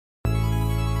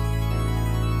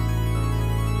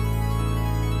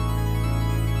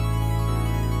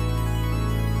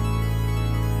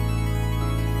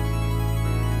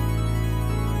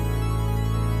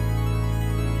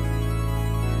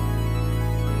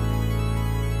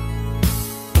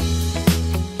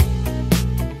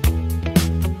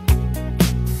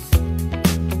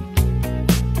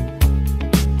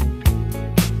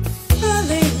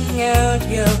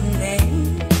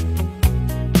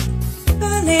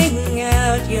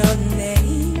out your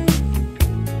name.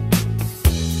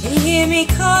 Can you hear me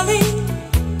calling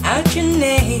out your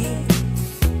name?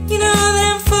 You know that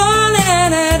I'm falling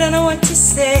and I don't know what to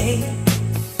say.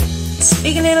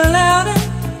 Speak a little louder,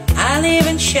 I'll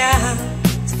even shout.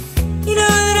 You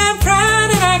know that I'm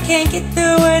proud and I can't get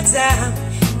the words out.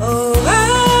 Oh, I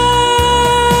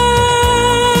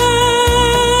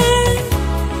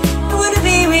wanna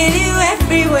be with you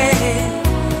everywhere.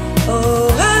 Oh,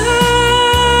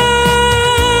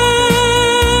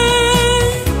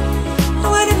 I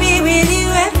wanna be with you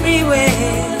everywhere.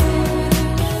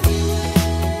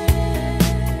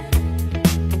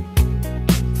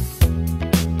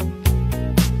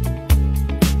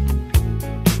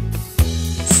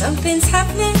 Something's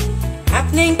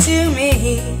happening to me.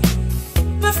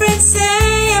 My friends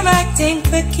say I'm acting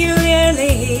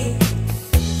peculiarly.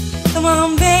 Come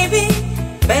on, baby,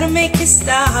 better make a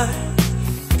start.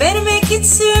 Better make it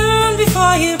soon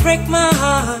before you break my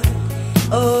heart.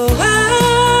 Oh,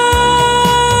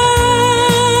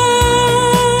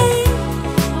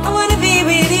 I wanna be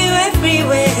with you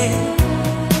everywhere.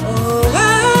 Oh,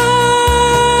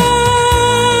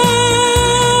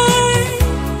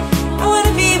 I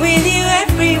wanna be with you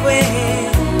everywhere.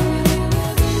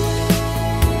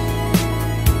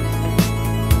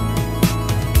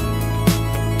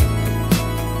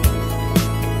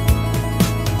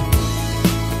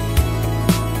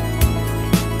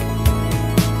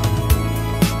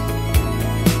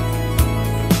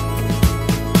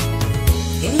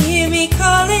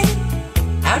 Calling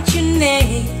out your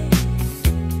name.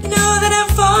 You know that I'm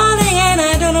falling and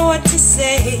I don't know what to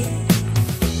say.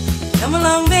 Come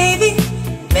along, baby,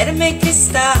 better make a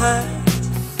start.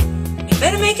 You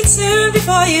better make it soon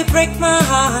before you break my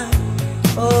heart.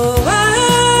 Oh,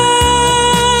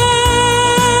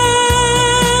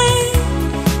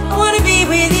 I wanna be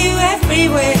with you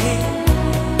everywhere.